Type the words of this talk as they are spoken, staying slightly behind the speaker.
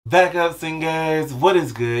Back up, singers. What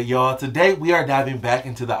is good, y'all? Today we are diving back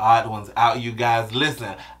into the odd ones out, you guys.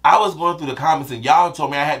 Listen, I was going through the comments and y'all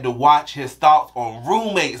told me I had to watch his thoughts on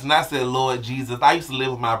roommates, and I said, Lord Jesus, I used to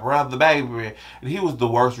live with my brother, baby, and he was the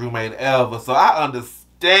worst roommate ever. So I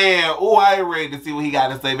understand. Oh, I ain't ready to see what he got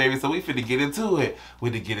to say, baby. So we finna get into it.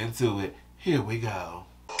 Here we go.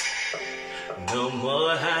 No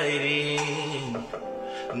more hiding,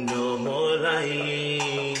 no more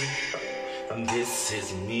lying. This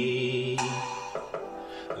is me, yeah.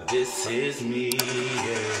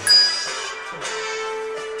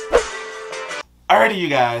 Alrighty, you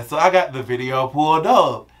guys, so I got the video pulled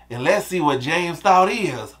up, and let's see what James' thought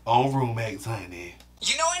is on roommates, honey.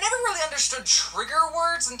 You know, I never really understood trigger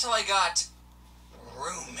words until I got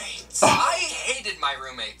roommates. I hated my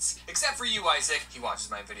roommates. Except for you, Isaac. He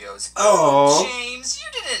watches my videos. Oh, James,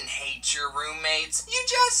 you didn't hate your roommates. You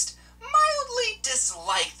just mildly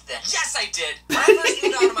disliked them. Yes, I did. When I first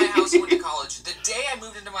moved out of my house and went to college, the day I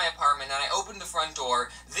moved into my apartment and I opened the front door,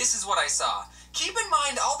 this is what I saw. Keep in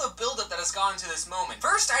mind all the buildup that has gone to this moment.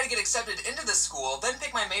 First, I had to get accepted into the school, then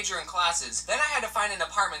pick my major and classes. Then I had to find an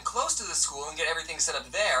apartment close to the school and get everything set up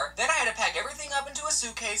there. Then I had to pack everything up into a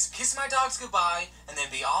suitcase, kiss my dogs goodbye, and then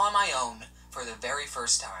be all on my own for the very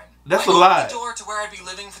first time. That's a lot. I opened lot. the door to where I'd be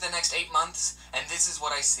living for the next 8 months, and this is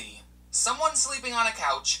what I see. Someone sleeping on a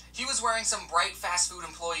couch. He was wearing some bright fast food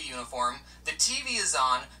employee uniform. The TV is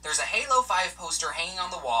on. There's a Halo 5 poster hanging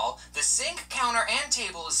on the wall. The sink, counter, and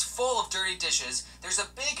table is full of dirty dishes. There's a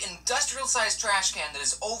big industrial-sized trash can that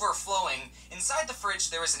is overflowing. Inside the fridge,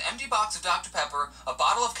 there is an empty box of Dr. Pepper, a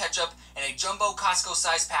bottle of ketchup, and a jumbo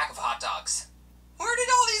Costco-sized pack of hot dogs. Where did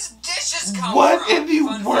all these dishes come from? What in the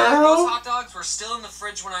Fun fact, world? those hot dogs were still in the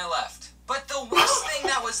fridge when I left. But the worst thing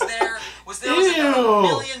that was there was there was about 1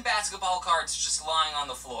 million basketball cards just lying on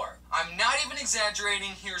the floor. I'm not even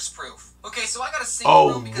exaggerating. Here's proof. Okay, so I got a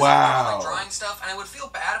single room because I had all my drawing stuff, and I would feel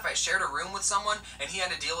bad if I shared a room with someone and he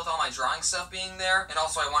had to deal with all my drawing stuff being there, and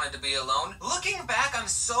also I wanted to be alone. Looking back, I'm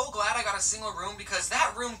so glad I got a single room because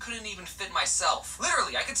that room couldn't even fit myself.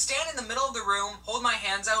 Literally, I could stand in the middle of the room, hold my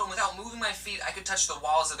hands out, and without moving my feet, I could touch the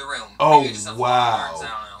walls of the room. Oh, Maybe just a few wow. arms, I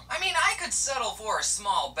don't know. I mean, I could settle for a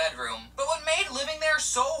small bedroom, but what made living there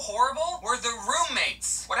so horrible were the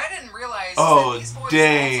roommates. What I didn't realize is that these boys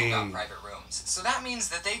also got private rooms, so that means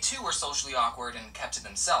that they too were socially awkward and kept to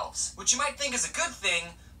themselves, which you might think is a good thing,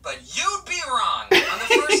 but you'd be wrong. On the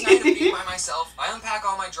first night of being by myself, I unpack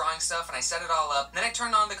all my drawing stuff and I set it all up. Then I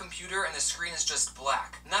turn on the computer and the screen is just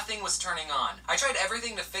black. Nothing was turning on. I tried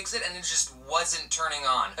everything to fix it and it just wasn't turning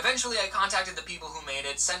on. Eventually I contacted the people who made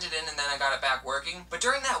it, sent it in, and then I got it back working. But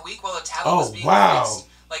during that week while the tablet was being fixed,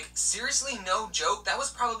 like, seriously, no joke, that was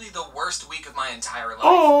probably the worst week of my entire life.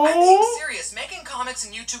 I'm being serious. Making comics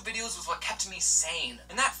and YouTube videos was what kept me sane.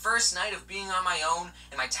 And that first night of being on my own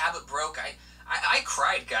and my tablet broke, I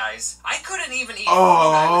cried, guys. I couldn't even eat food.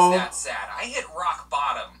 I was that sad. I hit rock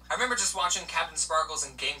bottom. I remember just watching Captain Sparkles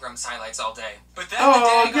and Game Grumps highlights all day. But then the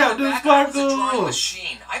day I got it back, I was a drawing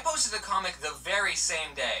machine. I posted a comic the very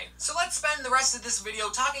same day. So let's spend the rest of this video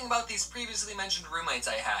talking about these previously mentioned roommates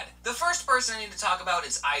I had. The first person I need to talk about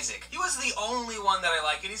is Isaac. He was the only one that I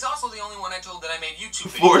liked, and he's also the only one I told that I made YouTube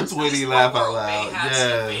videos. 420 laugh out loud,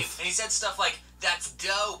 yes. And he said stuff like, "That's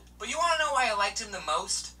dope." But you want to know why I liked him the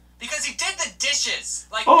most? Because he did the dishes!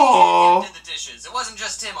 Like, me and him did the dishes. It wasn't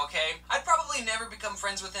just him, okay? I'd probably never become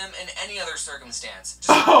friends with him in any other circumstance. Just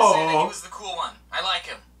wanted to say that he was the cool one. I like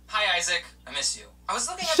him. Hi, Isaac. I miss you. I was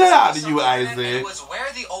looking at Shout out to you, Isaac. And it was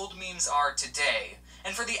where the old memes are today.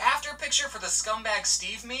 And for the after picture for the Scumbag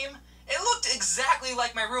Steve meme, it looked exactly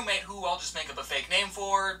like my roommate, who I'll just make up a fake name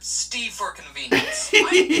for, Steve for convenience. I'm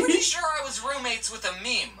pretty sure I was roommates with a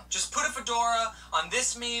meme. Just put a fedora on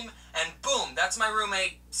this meme, and boom, that's my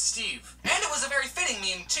roommate, Steve. And it was a very fitting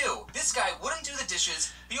meme, too. This guy wouldn't do the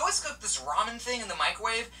dishes, but he always cooked this ramen thing in the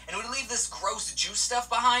microwave, and would leave this gross juice stuff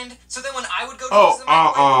behind. So then when I would go to use the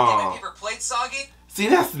microwave, get my paper plate soggy. See,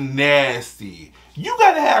 that's nasty. You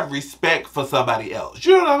gotta have respect for somebody else.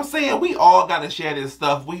 You know what I'm saying? We all gotta share this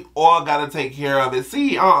stuff. We all gotta take care of it.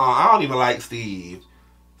 See, I don't even like Steve.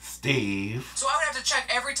 So I would have to check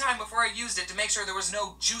every time before I used it to make sure there was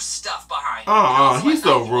no juice stuff behind. He's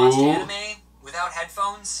so rude. Anime without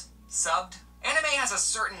headphones, subbed. Anime has a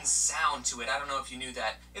certain sound to it. I don't know if you knew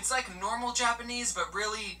that. It's like normal Japanese, but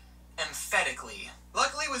really emphatically.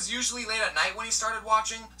 Luckily, it was usually late at night when he started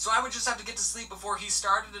watching, so I would just have to get to sleep before he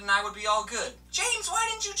started and I would be all good. James, why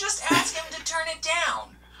didn't you just ask him to turn it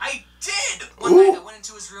down? I did! One night I went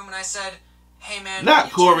into his room and I said, "Hey man, not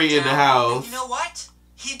Corey in the house." And you know what?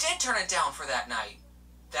 He did turn it down for that night.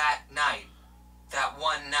 That night. That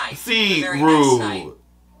one night. See, the very rude. next night.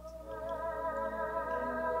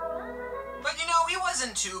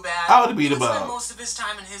 wasn't too bad. I would beat him He would up. spend most of his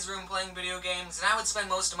time in his room playing video games, and I would spend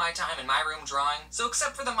most of my time in my room drawing. So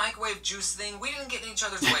except for the microwave juice thing, we didn't get in each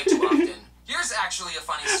other's way too often. Here's actually a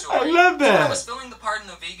funny story. I love that. When I was filming the part in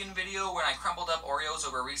the vegan video when I crumbled up Oreos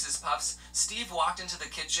over Reese's Puffs, Steve walked into the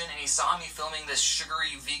kitchen and he saw me filming this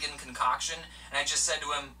sugary vegan concoction, and I just said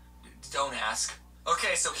to him, "Don't ask."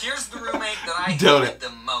 Okay, so here's the roommate that I hated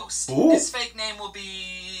the most. Ooh. His fake name will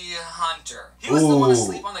be Hunter. He was the one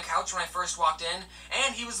asleep on the couch when I first walked in,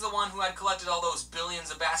 and he was the one who had collected all those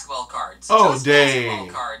billions of basketball cards. Oh, Just dang.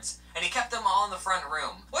 basketball cards. And he kept them all in the front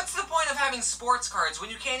room. What's the point of having sports cards when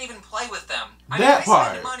you can't even play with them? I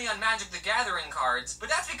spend money on Magic the Gathering cards, but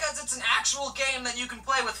that's because it's an actual game that you can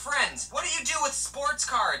play with friends. What do you do with sports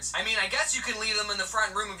cards? I mean, I guess you can leave them in the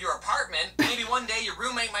front room of your apartment. Maybe one day your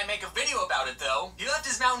roommate might make a video about it, though. He left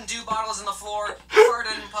his Mountain Dew bottles on the floor, he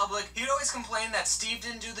farted in public. He'd always complain that Steve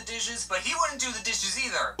didn't do the dishes, but he wouldn't do the dishes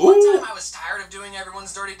either. One time I was tired of doing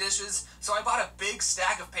everyone's dirty dishes, so I bought a big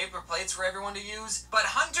stack of paper plates for everyone to use. But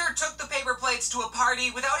Hunter took the paper plates to a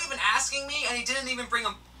party without even asking me, and he didn't even bring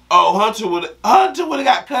them. Oh, Hunter would have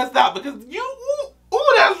got cussed out because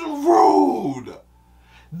that's rude.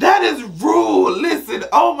 That is rude. Listen,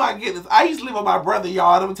 oh my goodness. I used to live with my brother,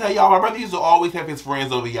 y'all. And I'm gonna tell y'all, my brother used to always have his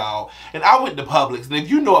friends over, y'all. And I went to Publix. And if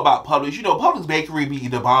you know about Publix, you know Publix Bakery be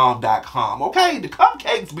thebomb.com. Okay? The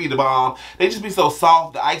cupcakes be the bomb. They just be so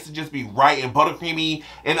soft. The ice would just be right and buttercreamy.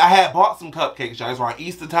 And I had bought some cupcakes, y'all. It's around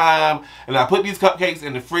Easter time. And I put these cupcakes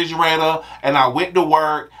in the refrigerator. And I went to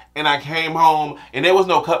work. And I came home. And there was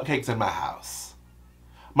no cupcakes in my house.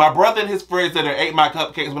 My brother and his friends that ate my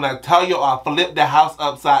cupcakes, when I tell you I flipped the house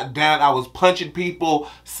upside down, I was punching people,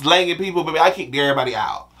 slanging people, baby, I kicked everybody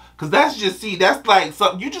out. Because that's just, see, that's like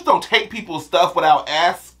something, you just don't take people's stuff without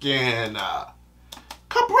asking.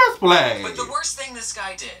 Compress play. But the worst thing this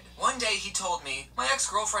guy did, one day he told me, my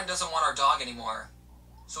ex-girlfriend doesn't want our dog anymore,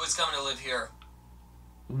 so he's coming to live here.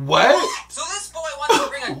 What? So this boy wants to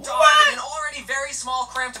bring a dog in an already very small,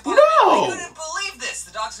 cramped apartment. No. I couldn't believe this.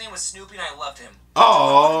 The dog's name was Snoopy, and I loved him.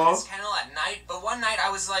 Aww. I his kennel at night, but one night I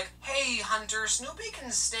was like, "Hey, Hunter, Snoopy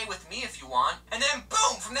can stay with me if you want." And then,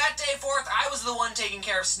 boom! From that day forth, I was the one taking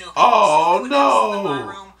care of Snoopy. Oh Snoopy would no! in my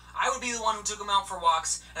room. I would be the one who took him out for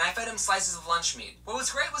walks, and I fed him slices of lunch meat. What was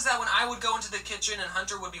great was that when I would go into the kitchen and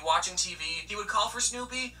Hunter would be watching TV, he would call for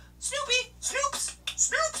Snoopy, "Snoopy, Snoops,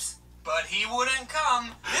 Snoops." But he wouldn't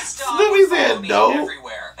come. This dog would follow me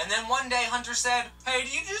everywhere. And then one day Hunter said, "Hey, do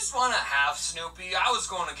you just want to have Snoopy? I was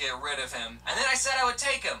going to get rid of him." And then I said I would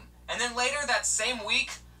take him. And then later that same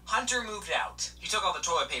week, Hunter moved out. He took all the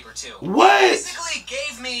toilet paper too. What? He basically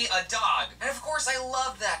gave me a dog. And of course I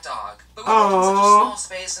loved that dog. But we lived in such a small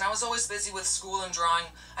space and I was always busy with school and drawing.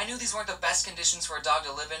 I knew these weren't the best conditions for a dog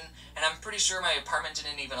to live in. And I'm pretty sure my apartment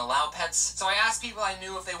didn't even allow pets. So I asked people I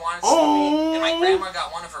knew if they wanted Snoopy. And my grandma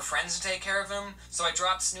got one of her friends to take care of him. So I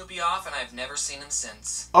dropped Snoopy off and I've never seen him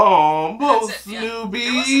since. Oh, poor Yeah. Snoopy.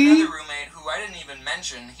 There was another roommate who I didn't even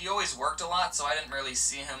mention. He always worked a lot, so I didn't really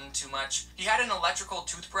see him too much. He had an electrical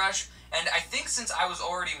toothbrush, and I think since I was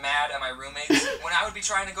already mad at my roommates, when I would be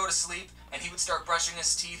trying to go to sleep and he would start brushing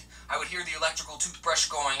his teeth, I would hear the electrical toothbrush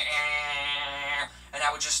going, and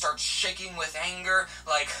I would just start shaking with anger,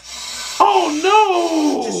 like, oh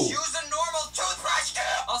no! Just use a normal toothbrush!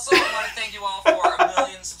 Also, I want to thank you all for 1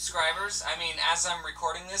 million subscribers. I mean, as I'm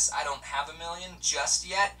recording this, I don't have 1 million just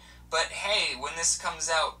yet. But hey, when this comes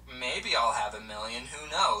out, maybe I'll have 1 million. Who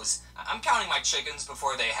knows? I'm counting my chickens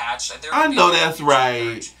before they hatch. I know that's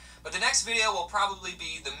right. But the next video will probably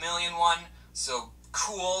be the 1 million one. So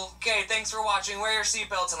cool. Okay, thanks for watching. Wear your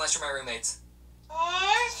seatbelts unless you're my roommates.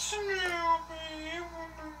 Hi, Snoopy.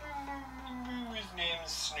 His name's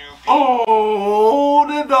Snoopy. Oh,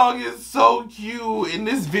 the dog is so cute. And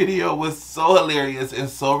this video was so hilarious and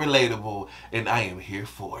so relatable. And I am here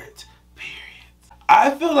for it.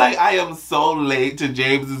 I feel like I am so late to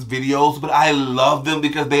James's videos, but I love them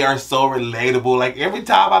because they are so relatable. Like every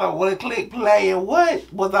time I don't want to click play, and what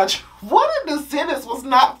in the sentence was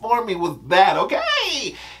not for me was that,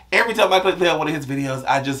 okay? Every time I click play on one of his videos,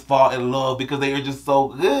 I just fall in love because they are just so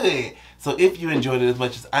good. So if you enjoyed it as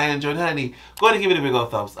much as I enjoyed, honey, go ahead and give it a big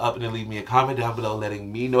old thumbs up and then leave me a comment down below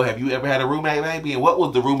letting me know, have you ever had a roommate, baby? And what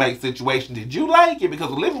was the roommate situation? Did you like it?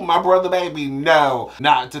 Because living with my brother, baby, no.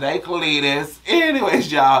 Not today, Cletus.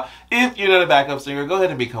 Anyways, y'all, if you're not a backup singer, go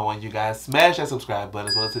ahead and become one, you guys. Smash that subscribe button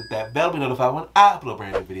as well as hit that bell to be notified when I upload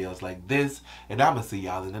brand new videos like this. And I'm going to see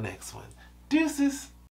y'all in the next one. Deuces.